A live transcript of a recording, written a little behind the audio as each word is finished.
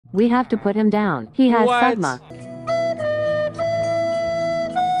We have to put him down. He has What? Sugma.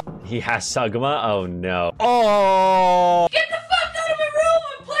 He has Sugma? Oh no. Oh! Get the fuck out of my room!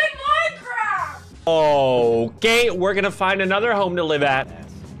 I'm playing Minecraft! Okay, we're gonna find another home to live at.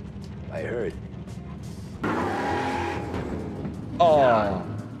 I heard. Oh.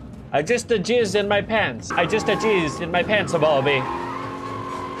 I just a jizz in my pants. I just a jizz in my pants, Bobby.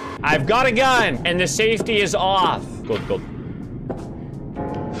 I've got a gun, and the safety is off. Good, good.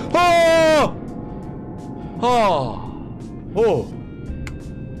 Oh! Oh! Oh!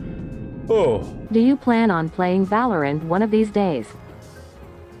 Oh! Do you plan on playing Valorant one of these days?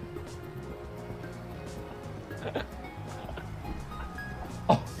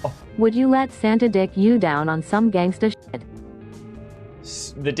 Would you let Santa dick you down on some gangsta shit?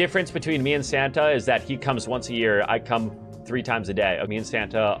 The difference between me and Santa is that he comes once a year, I come 3 times a day. Me and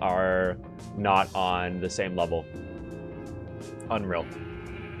Santa are not on the same level. Unreal.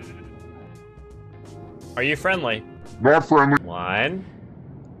 Are you friendly? Not friendly. 1,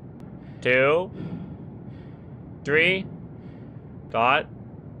 2, 3. Dot,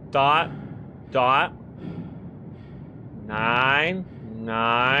 dot, dot. 9,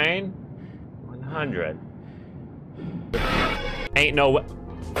 100. Ain't no way.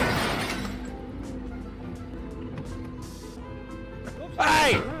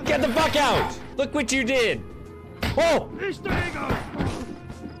 Hey! Get the fuck out! Look what you did! Oh!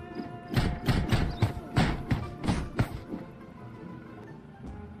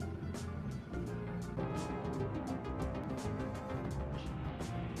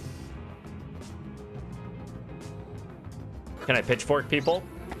 Can I pitchfork people?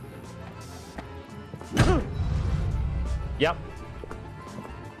 Yep.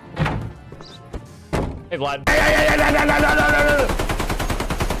 Hey, Vlad.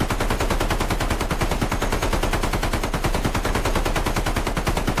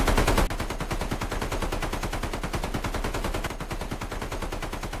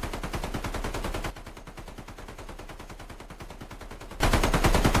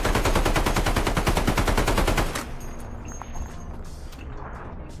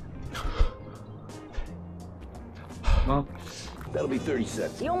 That'll be 30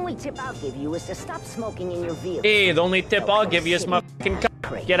 cents. The only tip I'll give you is to stop smoking in your vehicle. Hey, the only tip I'll give you is my fucking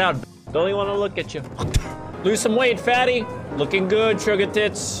cock. Get out. Don't even want to look at you. Lose some weight, fatty. Looking good, sugar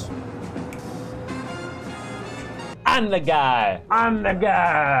tits. I'm the guy. I'm the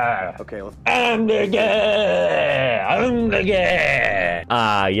guy. Okay, let's... I'm the guy. I'm the guy.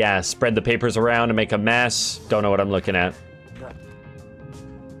 Ah, yeah. Spread the papers around to make a mess. Don't know what I'm looking at.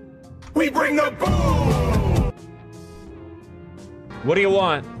 We bring the boom! What do you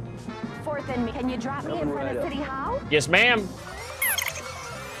want? Fourth and me. Can you drop me in front of City Hall? Yes, ma'am.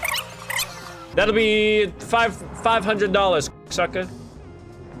 That'll be $500, sucker.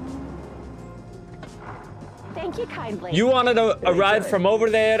 Thank you kindly. You wanted a ride from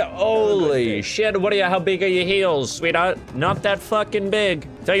over there? Holy shit, what are you, how big are your heels, sweetheart? Not that fucking big.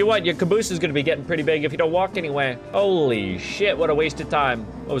 Tell you what, your caboose is gonna be getting pretty big if you don't walk anywhere. Holy shit, what a waste of time.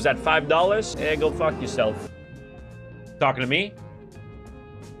 What was that, $5? Yeah, go fuck yourself. Talking to me?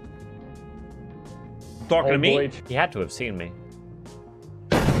 Talking to me? He had to have seen me.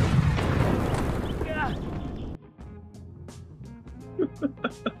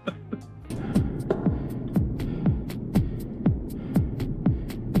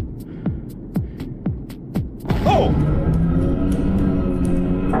 Oh!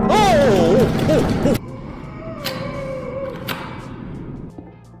 Oh!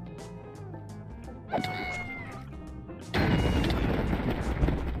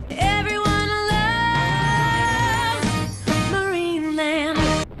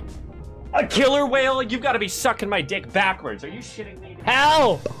 A killer whale? You've got to be sucking my dick backwards. Are you shitting me?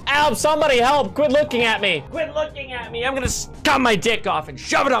 Help! Help! Somebody help! Quit looking at me! Quit looking at me! I'm gonna scum my dick off and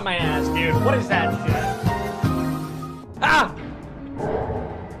shove it on my ass, dude. What is that shit? Ah!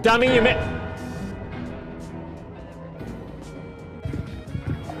 Dummy, you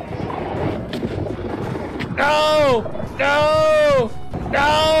No! No!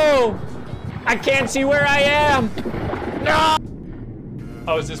 No! I can't see where I am! No!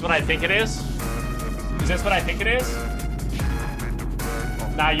 Oh, is this what I think it is? Is this what I think it is?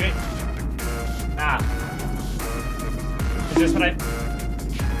 Nah, you ain't. Nah. Is this what I...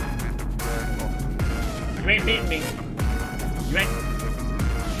 You ain't beating me.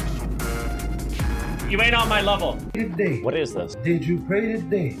 You ain't on my level. Today. What is this? Did you pray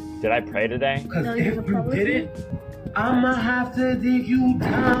today? Did I pray today? Because if you didn't, I'ma have to dig you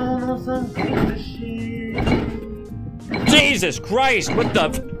down on some gangsta shit. Jesus Christ, what the...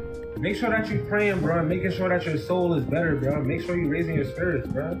 Make sure that you're praying, bro. Making sure that your soul is better, bro. Make sure you're raising your spirits,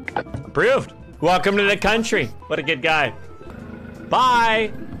 bro. Approved. Welcome to the country. What a good guy.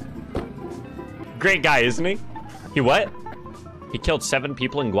 Bye. Great guy, isn't he? He what? He killed 7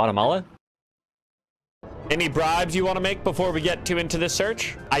 people in Guatemala? Any bribes you want to make before we get too into this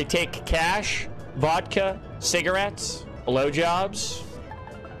search? I take cash, vodka, cigarettes, blowjobs.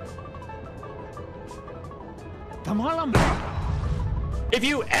 If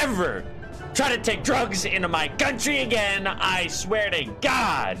you ever try to take drugs into my country again, I swear to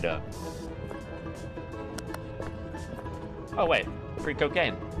God. Oh wait, free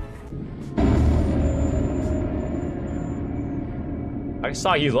cocaine. I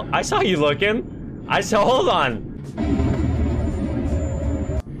saw you looking. Hold on.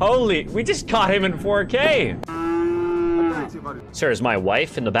 Holy, we just caught him in 4K. Sir, is my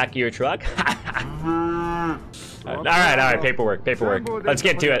wife in the back of your truck? All right, paperwork. Let's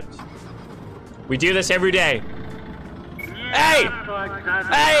get to it. We do this every day. Hey!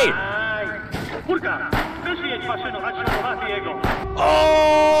 Hey!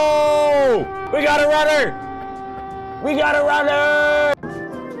 Oh! We got a runner!